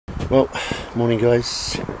Well, morning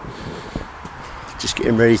guys, just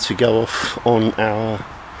getting ready to go off on our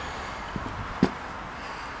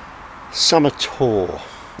summer tour,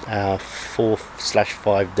 our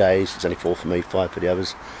 4/5 days. It's only 4 for me, 5 for the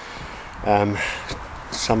others.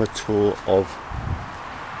 Summer tour of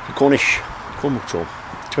the Cornwall tour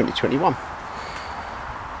 2021.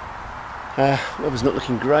 Weather's not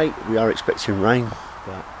looking great, we are expecting rain,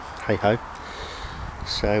 but hey ho.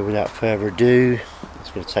 So without further ado, it's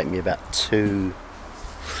going to take me about two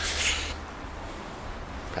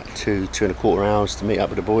and a quarter hours to meet up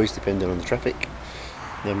with the boys, depending on the traffic.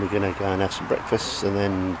 Then we're going to go and have some breakfast and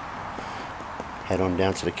then head on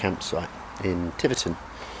down to the campsite in Tiverton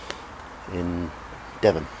in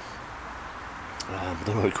Devon. I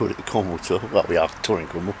don't know why we call it the Cornwall tour. Well, we are touring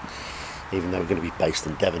Cornwall, even though we're going to be based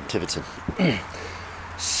in Devon, Tiverton.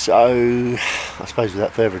 So I suppose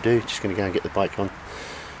without further ado, just going to go and get the bike on,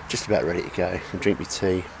 just about ready to go, and drink my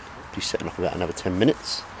tea. Be setting off about another 10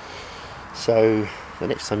 minutes. So the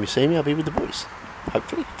next time you see me, I'll be with the boys.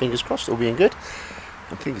 Hopefully, fingers crossed, all being good.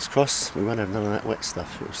 And fingers crossed, we won't have none of that wet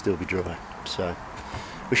stuff. It will still be dry. So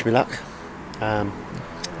wish me luck.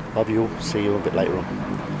 Love you all. See you a bit later on.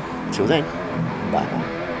 Until then, bye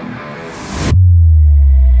bye.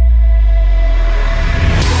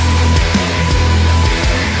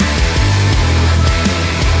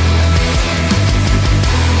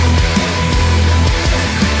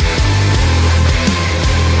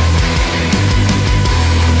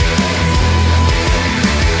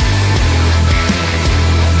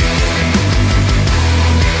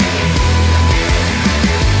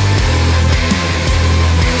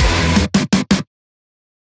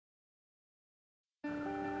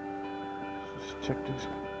 Check this.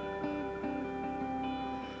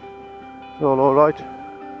 It's all right.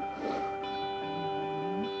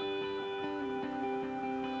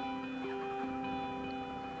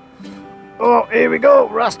 Oh, here we go,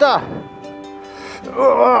 Rasta.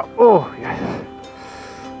 Oh, yes.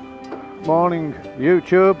 Morning,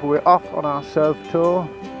 YouTube. We're off on our south tour.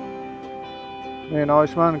 Me and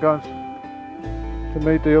Iceman going to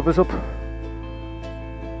meet the others up.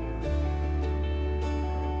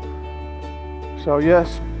 So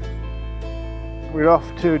yes, we're off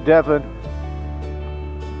to Devon,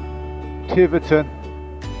 Tiverton.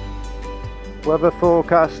 Weather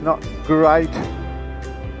forecast not great,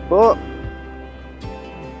 but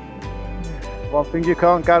one thing you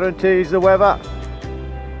can't guarantee is the weather.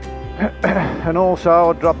 And also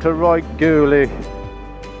I dropped a right ghoulie.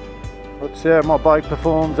 Let's say my bike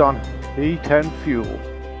performs on E10 fuel,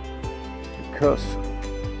 because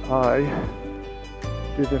I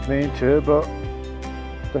didn't mean to, but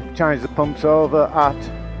they've changed the pumps over at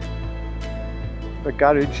the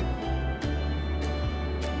garage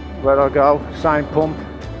where I go, same pump.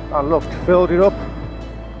 I looked, filled it up,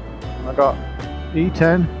 and I got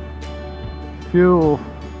E10 fuel.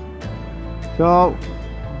 So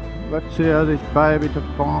let's see how this baby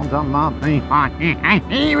performs on my bike.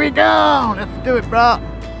 Here we go, let's do it, bro.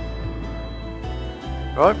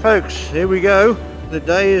 Right folks, here we go. The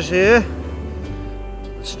day is here.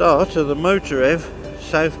 The start of the Motourev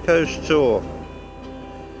South Coast Tour.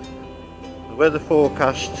 The weather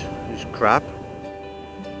forecast is crap,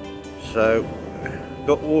 so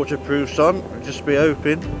got waterproofs on. I'll just be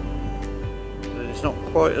hoping that it's not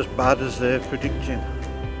quite as bad as they're predicting.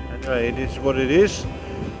 Anyway, it is what it is.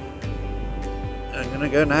 I'm going to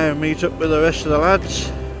go now and meet up with the rest of the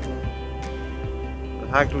lads at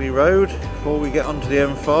Hagley Road before we get onto the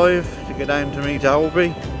M5 to go down to meet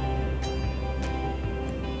Alby.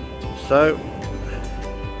 So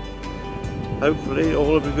hopefully all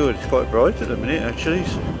will be good. It's quite bright at the minute actually,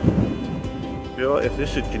 so it'd be alright if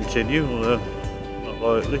this would continue, although not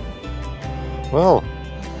likely. Well,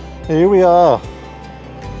 here we are,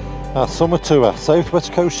 our summer tour, South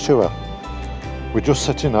West Coast tour. We're just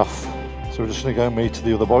setting off, so we're just going to go meet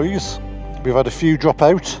the other boys. We've had a few drop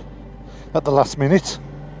out at the last minute,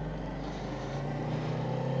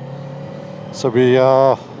 so we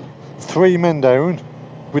are 3 men down.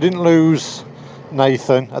 We didn't lose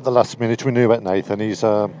Nathan at the last minute. We knew about Nathan. He's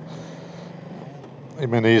him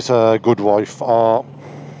and his good wife are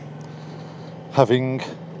having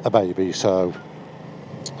a baby, so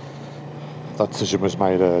that decision was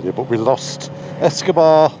made earlier. But we lost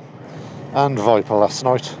Escobar and Viper last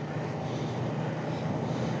night.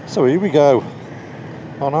 So here we go,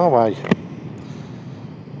 on our way.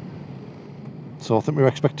 So I think we were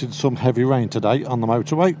expecting some heavy rain today on the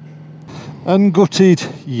motorway. And gutted,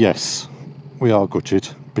 yes, we are gutted,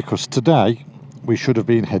 because today we should have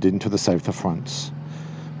been heading to the south of France.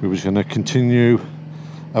 We was going to continue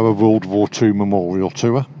our World War II memorial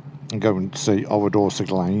tour and go and see Old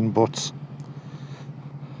Dorset Lane, but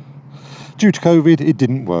due to COVID it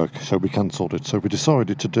didn't work, so we cancelled it. So we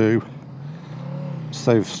decided to do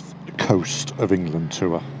South Coast of England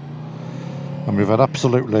tour, and we've had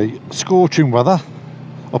absolutely scorching weather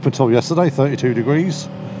up until yesterday, 32 degrees.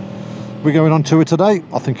 We're going on tour today.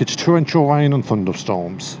 I think it's torrential rain and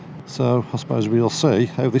thunderstorms, so I suppose we'll see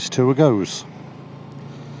how this tour goes.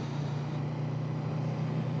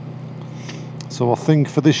 So I think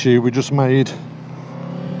for this year we're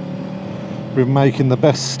making the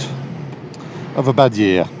best of a bad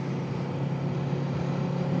year.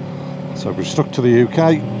 So we've stuck to the UK,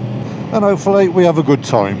 and hopefully we have a good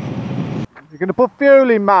time. You're going to put fuel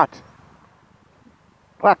in, Matt?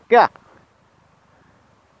 Cracker.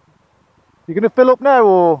 You're going to fill up now,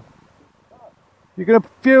 or you're going to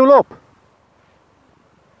fuel up?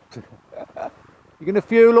 You're going to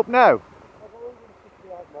fuel up now?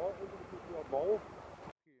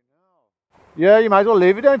 Yeah, you might as well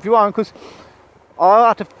leave it then if you want, because I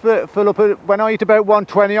have to fill up when I eat about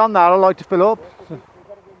 120 on that. I like to fill up.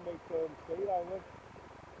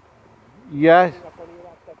 Yes.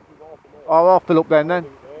 Oh, I'll fill up then.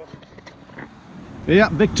 Yeah,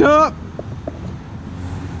 Victor.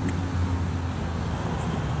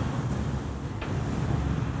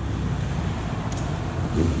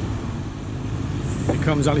 Here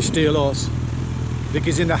comes Ali Steel Horse.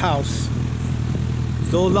 Vicky's in the house.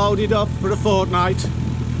 It's all loaded up for a fortnight.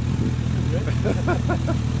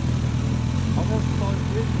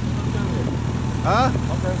 Huh?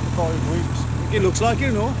 I'm going for 5 weeks. It looks like it,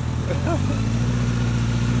 you know.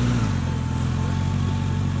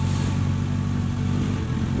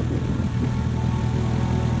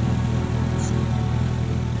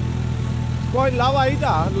 Quite low, eh,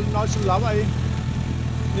 that? Nice and low, eh?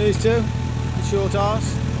 These two, the short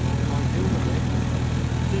arse.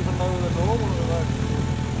 It's even lower than normal.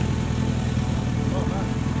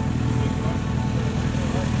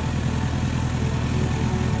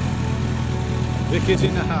 Vicky's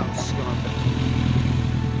in the house.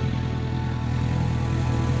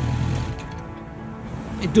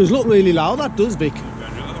 It does look really low, that does, Vic.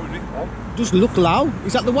 Does look low.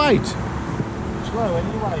 Is that the weight? It's low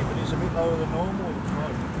anyway, but it's a bit lower than normal.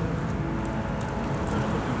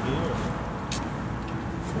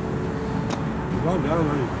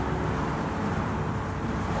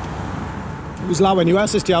 It was low anyway,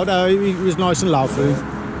 says Joe. It was nice and low for him.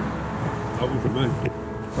 For me.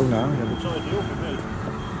 Oh no. It's ideal for me.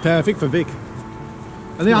 Perfect for Vic.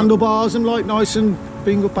 And the handlebars and like nice and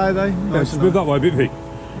being up, are they? It's a bit that way, a bit big.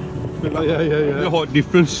 Yeah. The height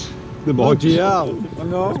difference. The Oh, bike. yeah. I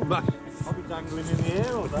know. I'll be dangling in the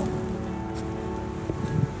air or that.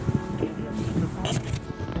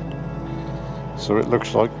 So it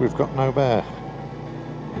looks like we've got no bear.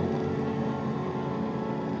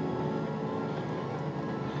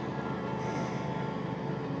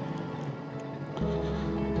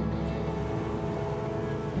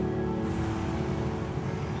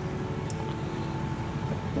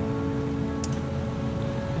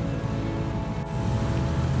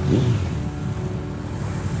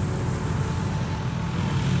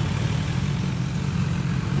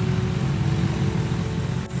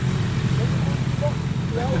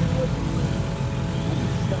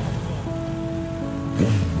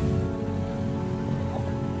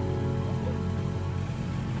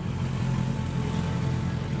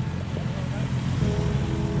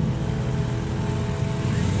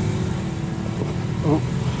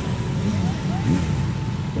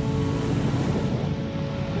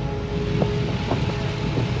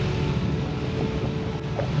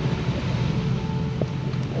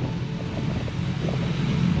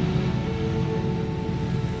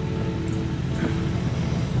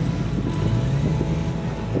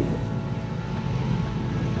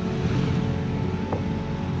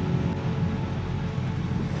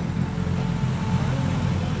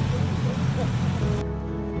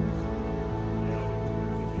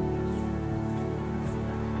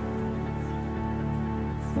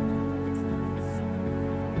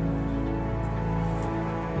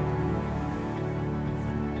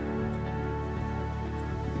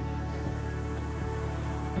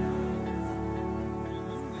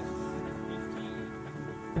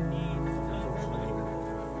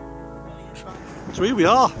 So here we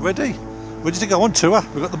are, ready to go on tour.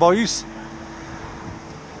 We've got the boys.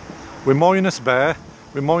 We're minus Bear,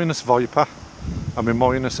 we're minus Viper, and we're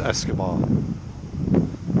minus Escobar.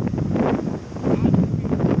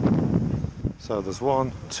 So there's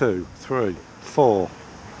 1, 2, 3, 4,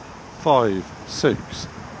 5, 6,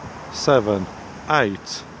 7,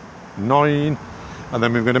 8, 9, and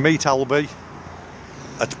then we're going to meet Alby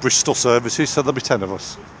at Bristol services, so there'll be 10 of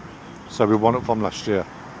us. So we're one up from last year.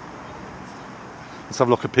 Let's have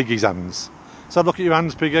a look at Piggy's hands. Let's have a look at your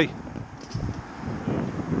hands, Piggy.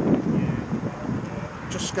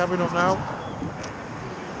 Just scabbing up now.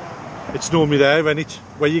 It's normally there, isn't it?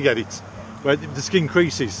 Where you get it. Where the skin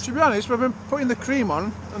creases. To be honest, we've been putting the cream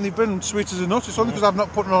on and they've been sweet as a nut. It's only because I've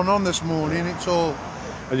not put it on this morning. It's all...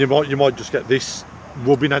 And you might just get this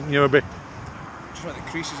rubbing at you a bit. Just like the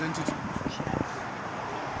creases into it.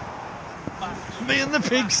 Me and the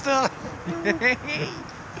pigster.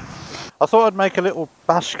 I thought I'd make a little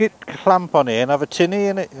basket clamp on here and have a tinny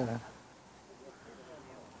in it, you know.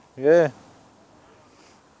 Yeah.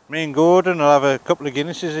 Me and Gordon will have a couple of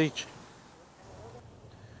Guinnesses each.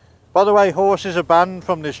 By the way, horses are banned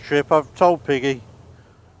from this trip, I've told Piggy.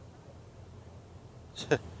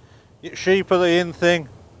 Sheep are the in thing.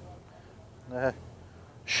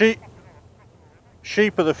 Sheep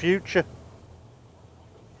are the future.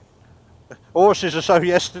 Horses are so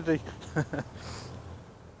yesterday.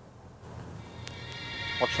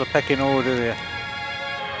 What's the pecking order here?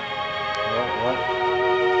 Right.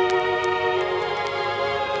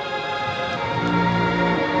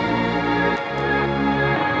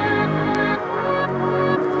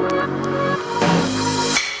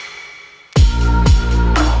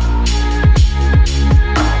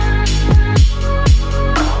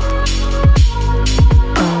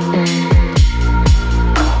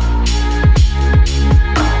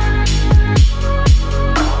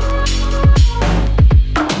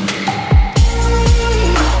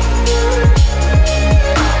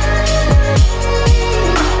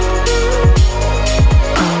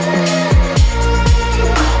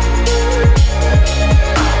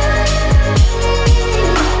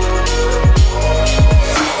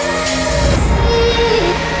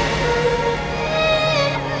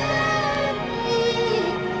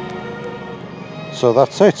 So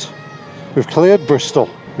that's it. We've cleared Bristol.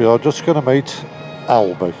 We are just going to meet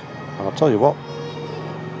Alby. And I'll tell you what,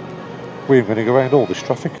 we're going to go around all this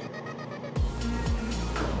traffic.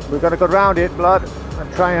 We're going to go round it, blood,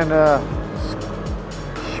 and try and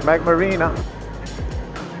schmeg Marina.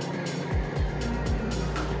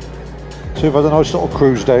 So we've had a nice little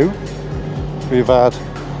cruise down. We've had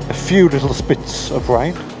a few little spits of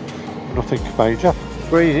rain. Nothing major.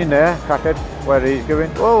 Breeze in there, crackhead, where he's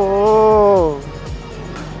going. Whoa!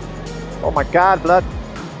 Oh my God, blood.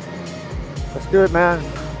 Let's do it, man.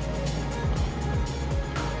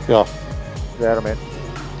 Yeah, There, I'm in.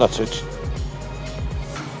 that's it.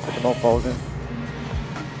 Put them all folding.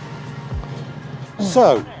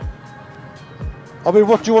 So, I mean,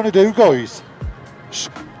 what do you want to do, guys?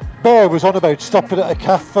 Bear was on about stopping at a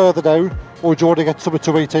cafe further down, or do you want to get something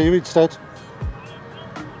to eat here instead?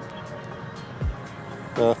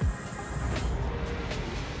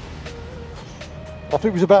 I think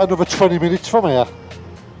it was about another 20 minutes from here.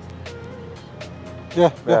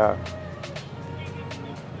 Yeah.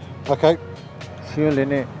 Okay, Fuel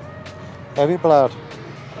in it. any blood.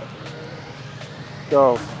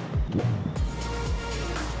 Go.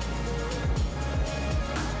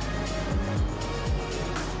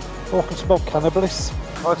 Oh, I can smell cannabis.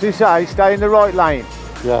 What's he say? Stay in the right lane.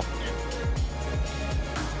 Yeah.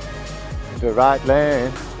 The right lane.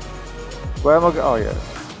 Where am I going? Oh, yeah.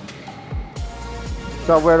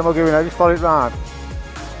 So where am I going now? Just follow it round.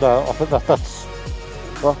 No, I think that's...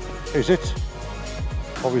 What? Is it?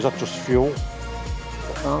 Or is that just fuel?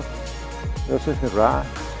 Oh. This isn't right.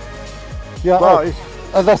 Yeah, Well, oh, it's...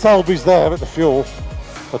 unless Alby's there at the fuel.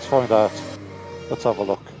 Let's find out. Let's have a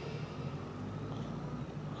look.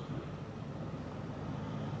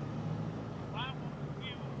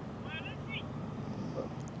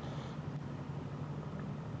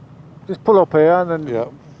 Just pull up here and then... Yeah.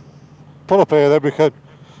 Pull up here then, we can...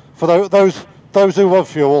 For those who want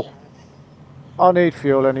fuel. I need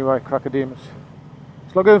fuel anyway, crackademus.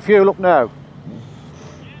 Shall I go and fuel up now?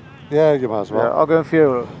 Yeah, you might as Yeah, well. I'll go and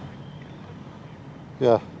fuel.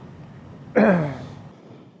 Yeah. I'll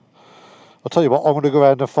tell you what, I'm going to go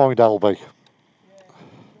around and find Alby.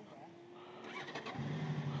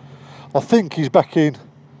 I think he's back in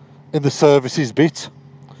the services bit.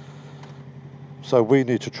 So we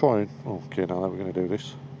need to try and... Oh, okay, now how are we going to do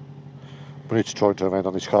this? We need to try and turn around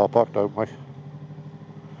on this car park, don't we?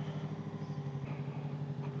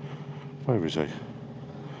 Where is he?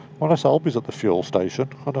 Well, unless Alby's at the fuel station.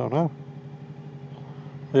 I don't know.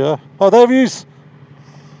 Yeah. Oh, there he is!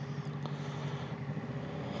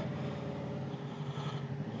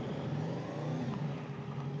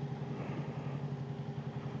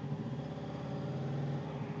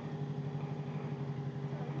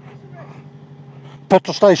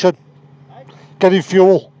 Petrol station. Getting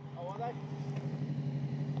fuel.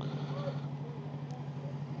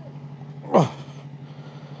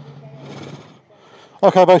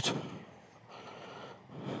 Okay, mate.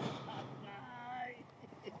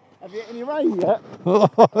 Have you hit any rain yet?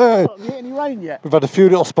 Have you hit any rain yet? We've had a few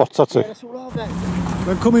little spots, that's Yeah, it. that's all I've had.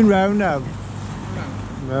 We're coming round now.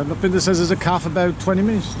 Well, nothing that says there's a calf about 20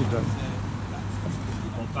 minutes to go.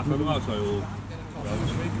 Back on the motorway or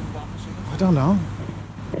I don't know.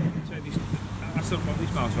 that's not from this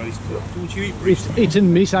motorway. Don't you eat It's Bristol?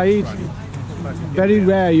 eating me, Saeed. Very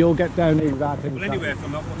rare you'll get down here without things. Well, anywhere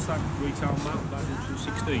from that, what's that retail map? That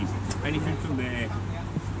 216. Anything from there.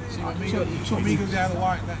 So me goes down the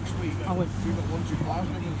white next week. We've got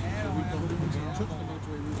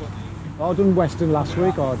 125. I done Western last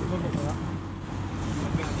week. I did.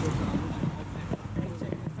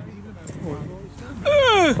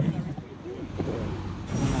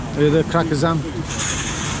 Here the crackers on.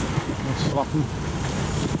 Let's flop them.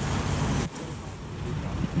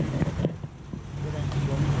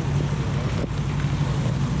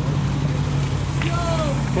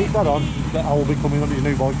 Keep that on. That Alby coming on his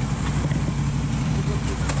new bike.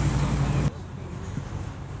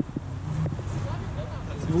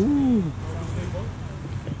 Ooh.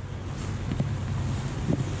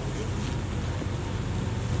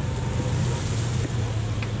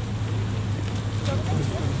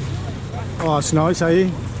 Oh, it's nice, eh?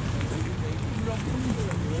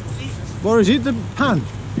 What is it? The pan?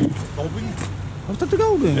 Goldwing. What's that, the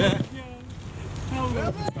golden? Yeah.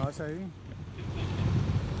 Nice, eh?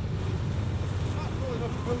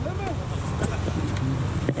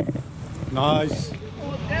 Nice.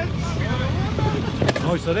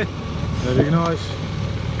 Nice, isn't it? Very nice.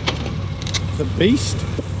 It's a beast.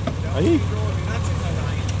 Eh?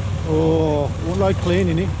 Oh, won't like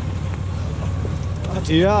cleaning it.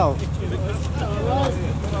 Bloody hell.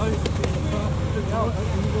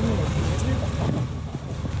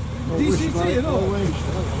 DCT, you know?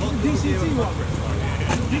 DCT model.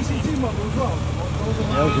 DCT model as well.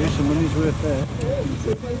 I'll do some money's worth there.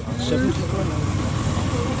 70 quid.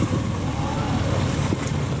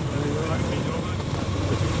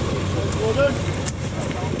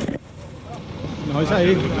 Nice,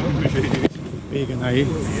 eh? Big and eh?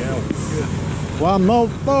 One more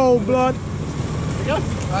bowl, blood.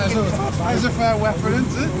 That's a fair weapon,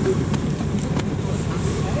 isn't it?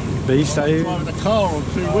 Beast, eh? Driving a car on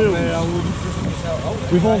 2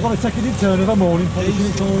 wheels. We've all got to take it in turn of the morning, polishing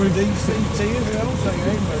it for him. DCT as well, so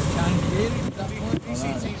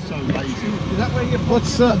so lazy. Is that where you put?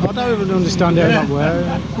 What's I don't even understand how that works.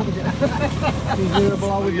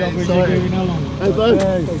 Hey, bud.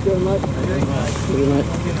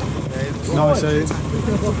 Nice, eh?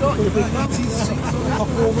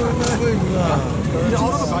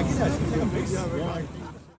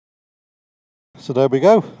 So there we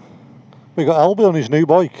go. We got Alby on his new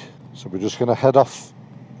bike. So we're just going to head off.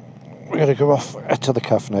 We're going to go off to the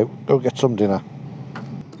cafe now. Go get some dinner.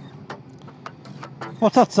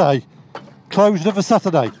 What's that say? Closed over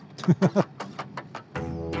Saturday.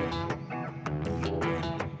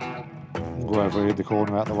 Go over here, the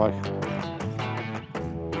corner out the way.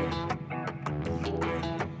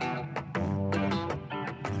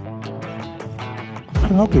 Can I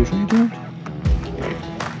help you? What are you doing?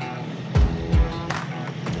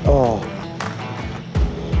 Oh.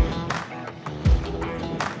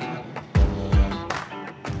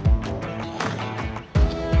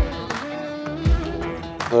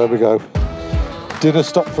 There we go. Dinner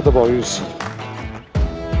stop for the boys.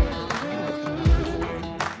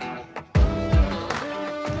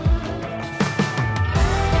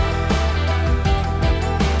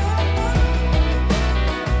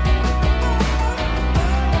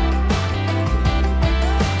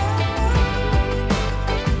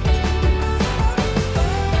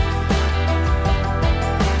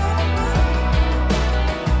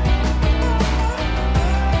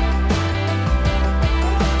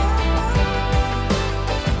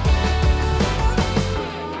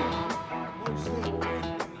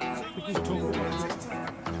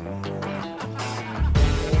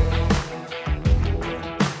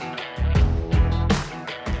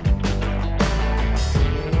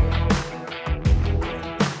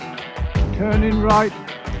 Turning right.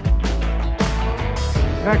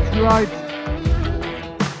 Next right.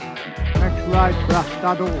 Next right,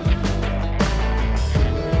 Brastado.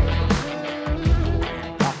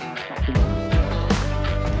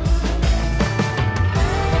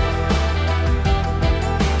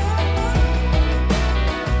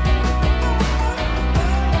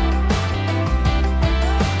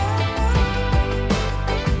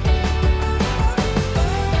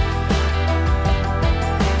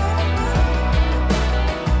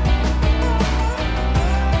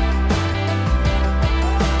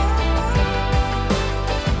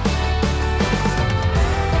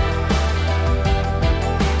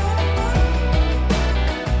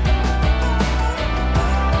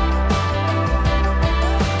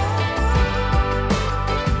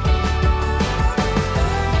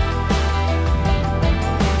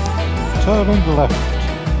 Turning left.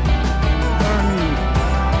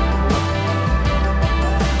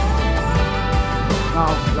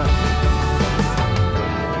 Now left.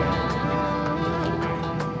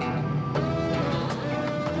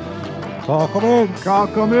 Car come in. Car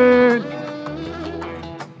come in.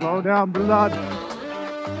 Slow down, blood.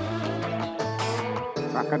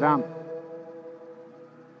 Back her down.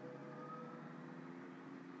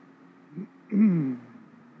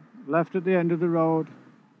 Left at the end of the road.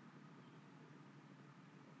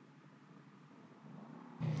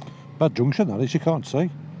 Bad junction that is, you can't see.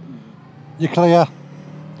 You clear?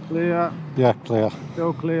 Clear. Yeah, clear.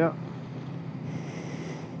 Still clear.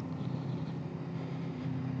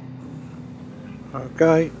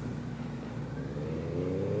 Okay.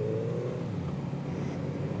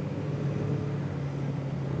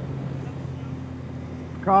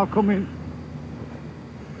 Car coming.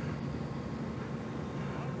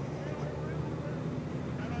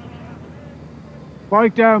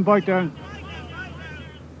 Bike down, bike down.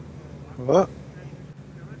 What?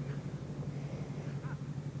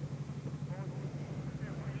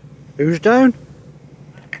 Who's down?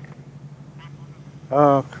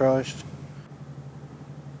 Oh Christ.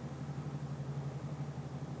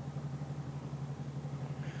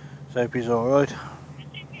 Let's hope he's alright.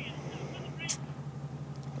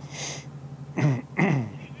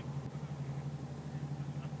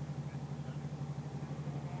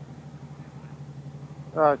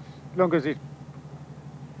 As long as it.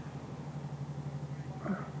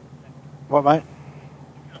 What, mate?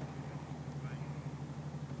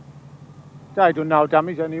 They done no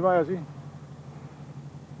damage anyway, has he? They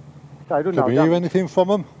done Can no we hear damage. anything from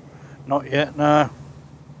them? Not yet, no.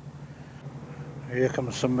 Here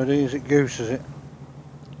comes somebody. Is it Goose, is it?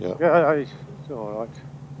 Yeah. Yeah, it's alright.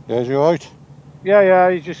 Yeah, is you alright?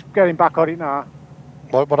 Yeah, he's just getting back on it now.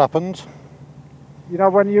 Like what happened? You know,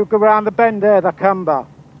 when you go around the bend there, the camber,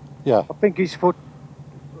 Yeah. I think his foot,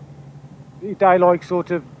 they like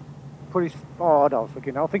sort of put his, oh, I don't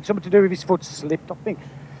freaking know. I think something to do with his foot slipped, I think.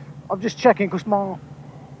 I'm just checking because my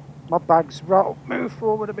bag's moved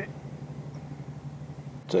forward a bit.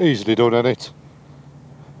 It's easily done, ain't it?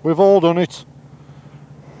 We've all done it.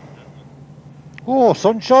 Oh,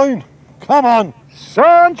 sunshine! Come on!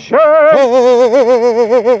 Sunshine!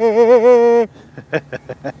 Hey!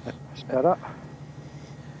 It's better.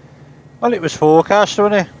 Well, it was forecast,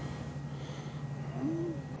 wasn't it?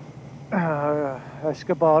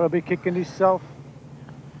 Escobar will be kicking himself.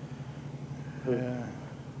 Yeah.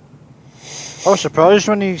 I was surprised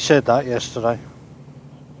when he said that yesterday.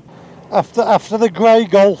 After the grey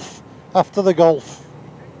Golf. After the Golf.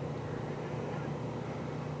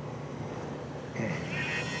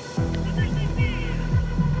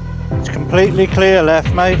 It's completely clear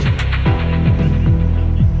left, mate.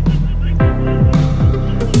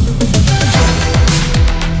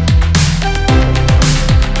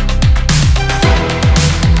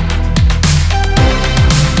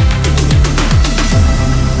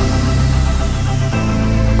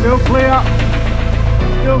 Still clear.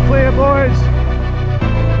 Still clear, boys.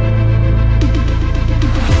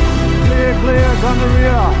 Clear, it's on the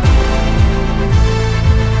rear.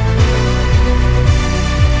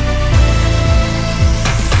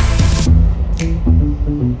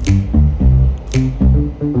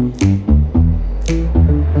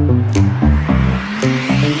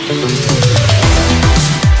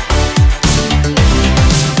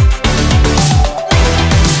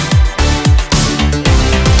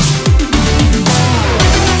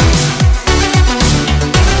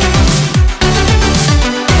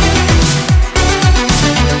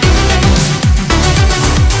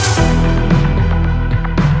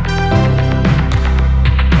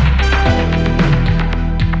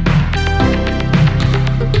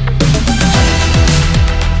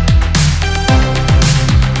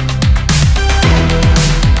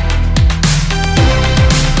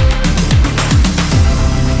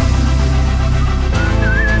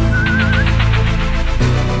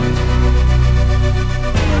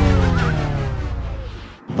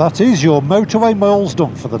 That is your motorway miles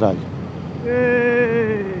done for the day.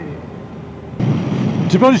 Yay!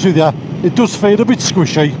 To be honest with you, it does feel a bit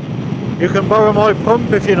squishy. You can borrow my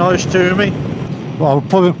pump if you're nice to me. Well, I'm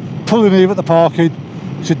pulling here at the parking,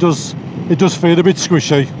 so it does feel a bit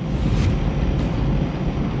squishy.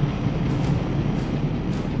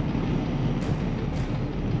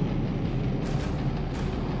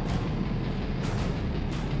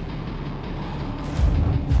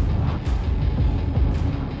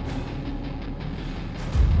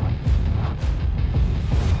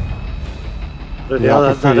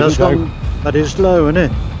 Yeah, that is low, isn't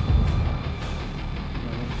it?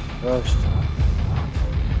 Christ.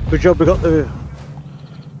 Good job we got the...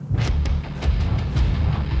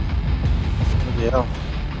 Bloody hell.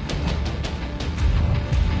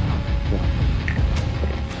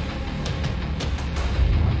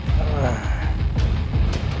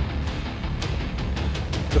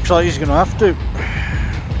 Looks like he's going to have to.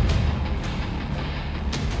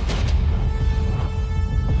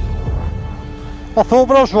 I thought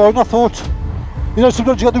when I was riding, I thought, you know,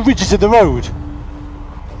 sometimes you get the ridges in the road.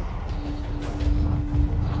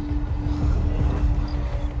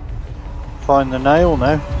 Find the nail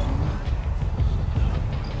now.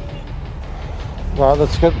 Right,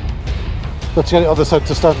 let's get it on the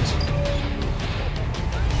centre stand.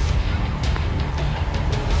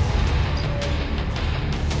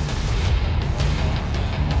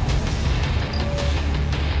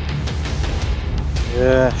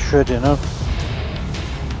 Yeah, shredding up.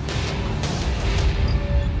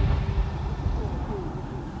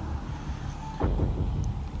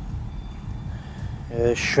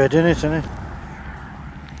 Yeah, shredding it, isn't it?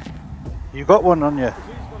 You got one on you?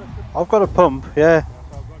 I've got a pump, yeah.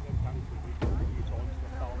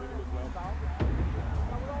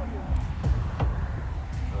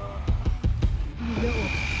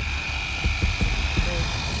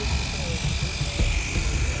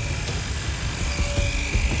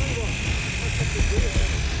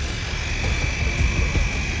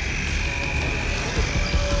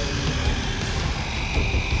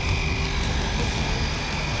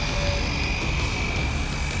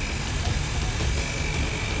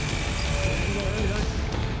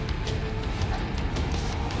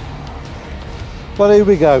 Well, here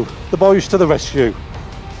we go, the boys to the rescue.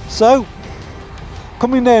 So,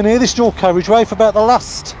 coming down here, this dual carriageway, for about the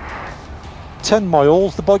last 10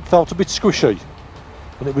 miles, the bike felt a bit squishy.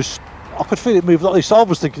 And it was, I could feel it move like this. I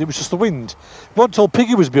was thinking it was just the wind. But until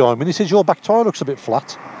Piggy was behind me and he says, your back tyre looks a bit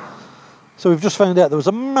flat. So we've just found out there was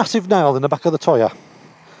a massive nail in the back of the tyre.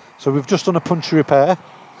 So we've just done a puncture repair.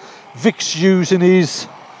 Vic's using his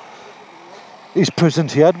present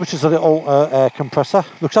he had, which is a little air compressor.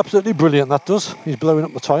 Looks absolutely brilliant, that does. He's blowing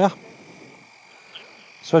up the tyre.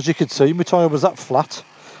 So as you can see, my tyre was that flat.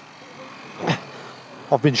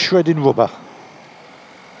 I've been shredding rubber.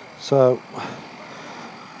 So,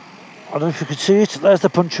 I don't know if you can see it. There's the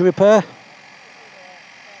puncture repair.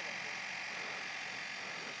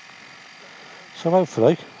 So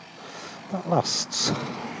hopefully, that lasts.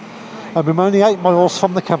 And we're only 8 miles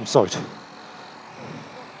from the campsite.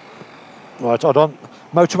 Right, hold on.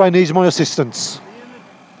 Motorway needs my assistance.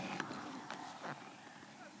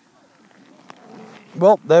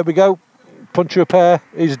 Well, there we go. Puncture repair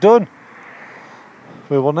is done.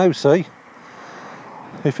 We will now see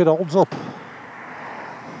if it holds up.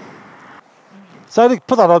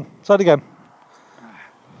 Put that on. Say it again.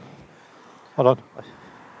 Hold on.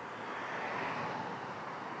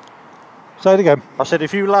 Say it again. I said,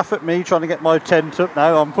 if you laugh at me trying to get my tent up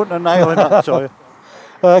now, I'm putting a nail in that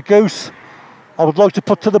tyre. Goose, I would like to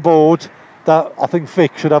put to the board that I think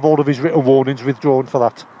Vic should have all of his written warnings withdrawn for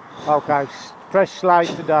that. Okay, fresh slate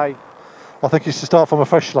today. I think he should start from a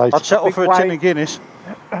fresh slate. I'd settle for a tin of Guinness.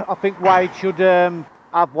 I think Wade should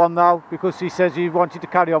have one though, because he says he wanted to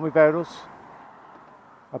carry on without us.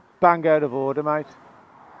 A bang out of order, mate.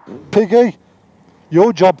 Piggy,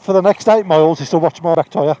 your job for the next 8 miles is to watch my back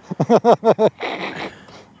tyre.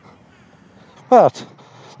 But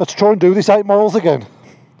let's try and do this 8 miles again.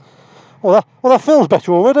 Well, that feels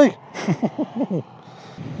better already.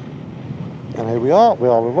 And here we are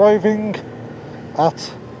arriving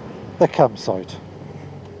at the campsite.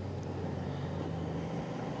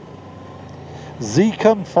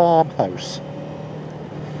 Zeacombe farmhouse.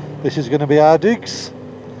 This is going to be our digs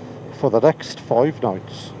for the next 5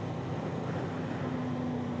 nights.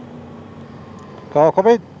 Car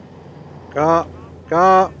coming. Car.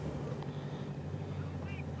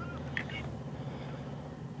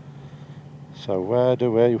 So where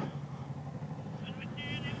do we...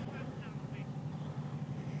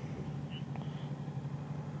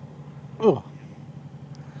 Oh.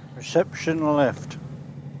 Reception left.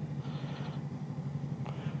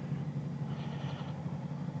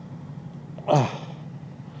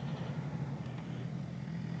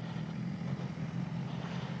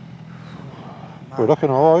 We're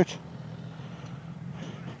looking all right.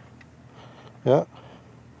 Yeah.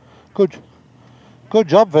 Good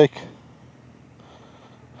job, Vic.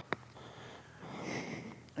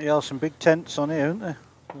 There are some big tents on here, aren't there?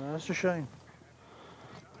 Well, that's a shame.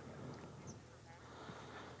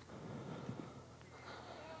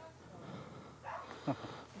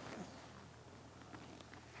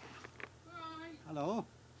 Hello.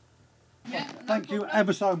 Yeah, thank you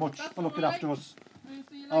ever so much for looking after us.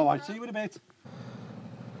 All right, see you in a bit.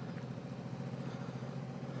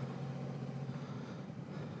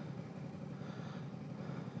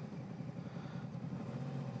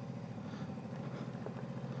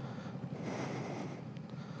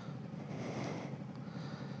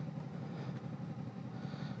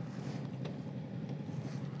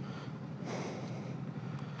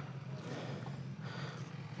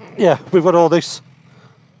 Yeah, we've got all this.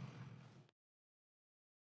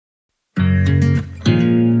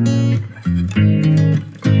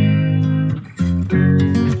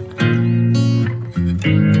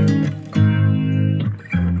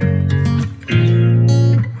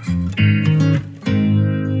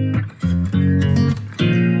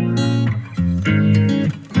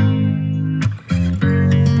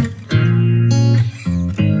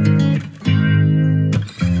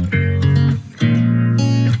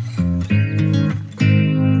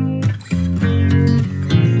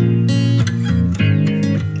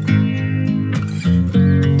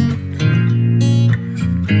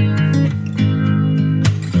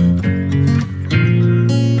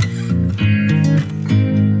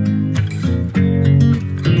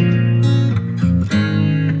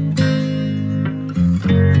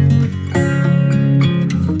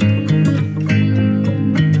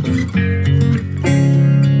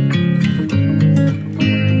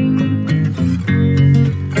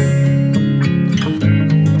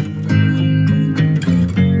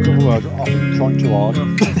 Trying too hard.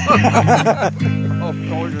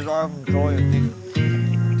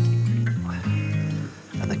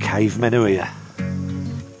 And the cavemen are here,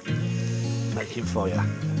 making fire.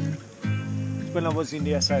 When I was in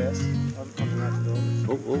the SAS,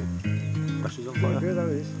 Oh, pressure's on fire. yeah, that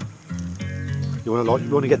is. You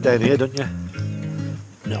want to get down here, don't you?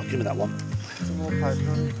 No, give me that one. Some more pipe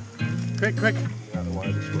on it. Quick, quick.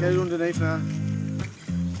 Get it underneath now.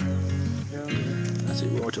 Yeah, underneath. That's it,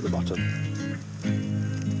 right at the bottom.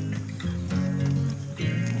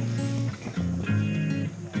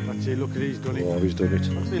 That's it, look at he's done it. Oh, he's done it.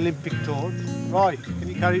 That's the Olympic torch. Right, can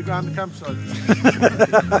you carry it round the campsite?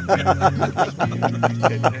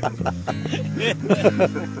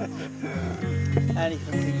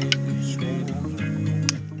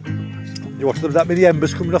 You watch that many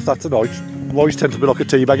embers coming off that tonight. Always tend to be like a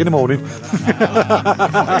tea bag in the morning.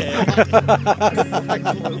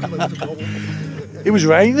 It was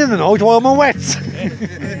raining the night while I'm wet.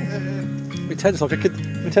 My tent's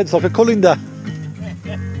like a colander.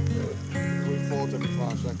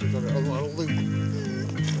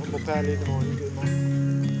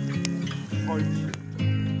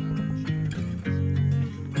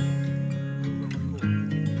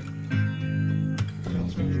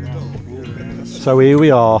 So here we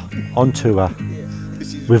are on tour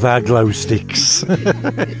with our glow sticks.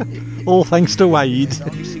 All thanks to Wade. He's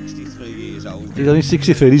only 63 years old. He's only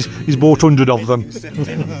 63, he's bought 100 of them.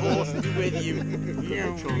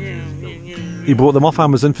 He bought them off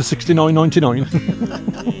Amazon for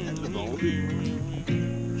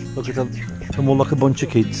 $69.99. Look at them, they're all like a bunch of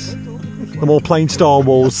kids. They're all playing Star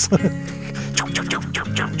Wars.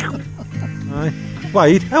 Right.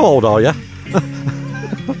 Wade, how old are you?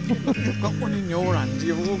 You've got one in your hand,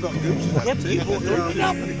 you've all got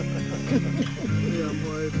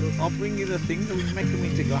I'll bring you the things, we'll make them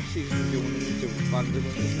into glasses if you want them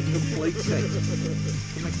into wristbands. Complete set.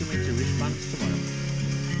 We'll make them into wristbands tomorrow.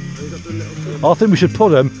 I think we should put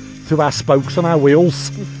them through our spokes on our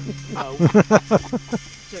wheels. Oh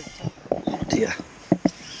dear.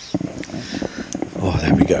 Oh,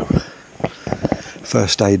 there we go.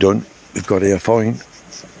 First day done. We've got here fine.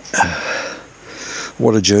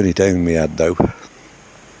 What a journey down we had though.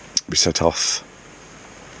 We set off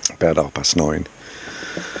about 9:30.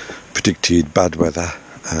 Predicted bad weather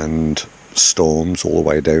and storms all the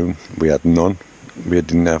way down. We had none. We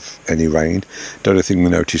didn't have any rain. The only thing we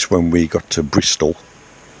noticed when we got to Bristol,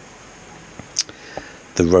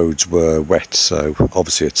 the roads were wet, so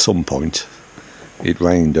obviously at some point it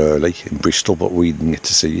rained early in Bristol, but we didn't get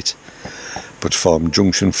to see it. But from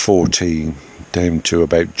junction 14 down to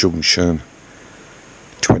about junction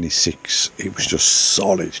 26, it was just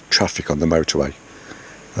solid traffic on the motorway.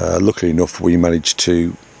 Luckily enough, we managed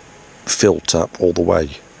to filter all the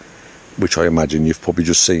way, which I imagine you've probably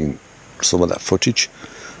just seen some of that footage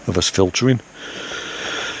of us filtering.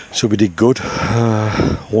 So we did good,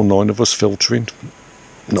 all 9 of us filtering.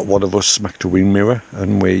 Not one of us smacked a wind mirror,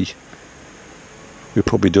 and we're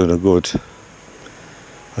probably doing a good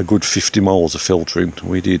 50 miles of filtering.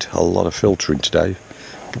 We did a lot of filtering today,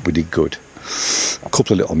 but we did good. A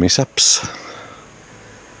couple of little mishaps.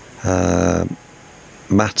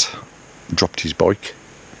 Matt dropped his bike.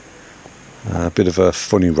 A bit of a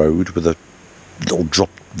funny road with a little drop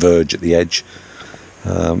verge at the edge.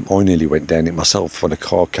 I nearly went down it myself when a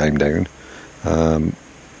car came down.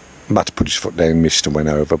 Matt put his foot down, missed and went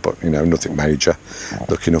over, but you know, nothing major.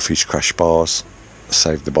 Lucky enough his crash bars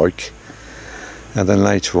saved the bike. And then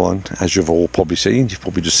later on, as you've all probably seen, you've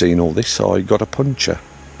probably just seen all this, I got a puncture.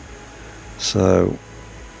 So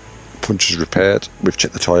puncture's repaired. We've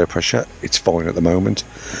checked the tyre pressure, it's fine at the moment.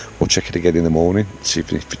 We'll check it again in the morning, see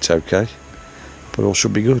if it's okay, but all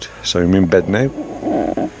should be good. So I'm in bed now,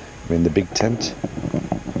 I'm in the big tent,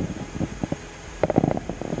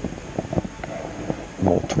 I'm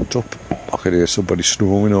all tucked up. I could hear somebody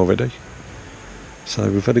snoring already. So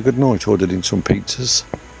we've had a good night, ordered in some pizzas,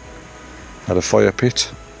 had a fire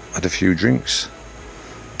pit, had a few drinks.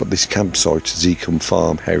 But this campsite, Zeacombe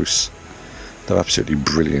farmhouse, they're absolutely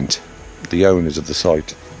brilliant. The owners of the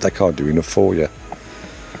site, they can't do enough for you.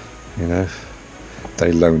 You know,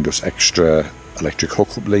 they loaned us extra electric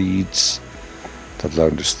hookup leads, they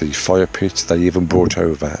loaned us the fire pit, they even brought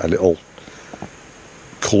over a little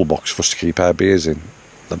cool box for us to keep our beers in.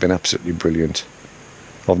 They've been absolutely brilliant.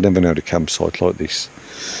 I've never known a campsite like this.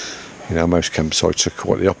 You know, most campsites are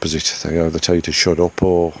quite the opposite. They either tell you to shut up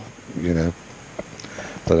or, you know,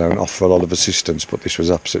 they don't offer a lot of assistance, but this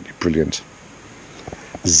was absolutely brilliant.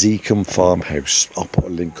 Zeacombe farmhouse, I'll put a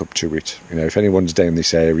link up to it. You know, if anyone's down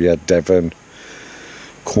this area, Devon,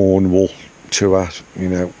 Cornwall, tour, you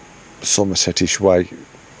know, Somersetish way,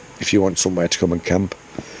 if you want somewhere to come and camp,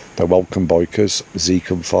 they're welcome bikers.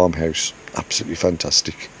 Zeacombe farmhouse, absolutely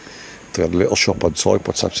fantastic. They got a little shop on site,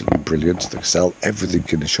 what's absolutely brilliant. They sell everything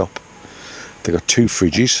in the shop. They got 2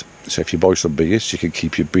 fridges, so if you buy some beers, you can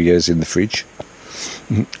keep your beers in the fridge.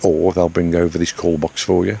 Or they'll bring over this cool box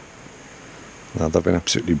for you. Now, they've been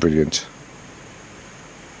absolutely brilliant.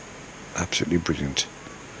 Absolutely brilliant.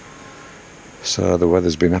 So the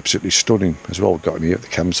weather's been absolutely stunning as well. We've got here at the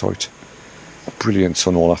campsite. Brilliant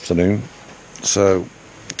sun all afternoon. So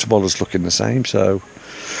tomorrow's looking the same. So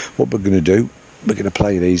what we're going to do, we're going to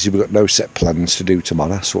play it easy. We've got no set plans to do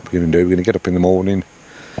tomorrow. So what we're going to do, we're going to get up in the morning,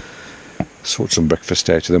 sort some breakfast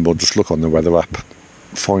out, and then we'll just look on the weather app,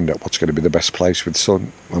 find out what's going to be the best place with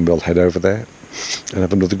sun, and we'll head over there and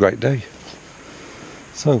have another great day.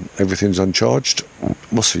 So everything's uncharged.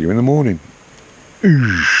 We'll see you in the morning.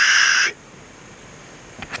 Oosh.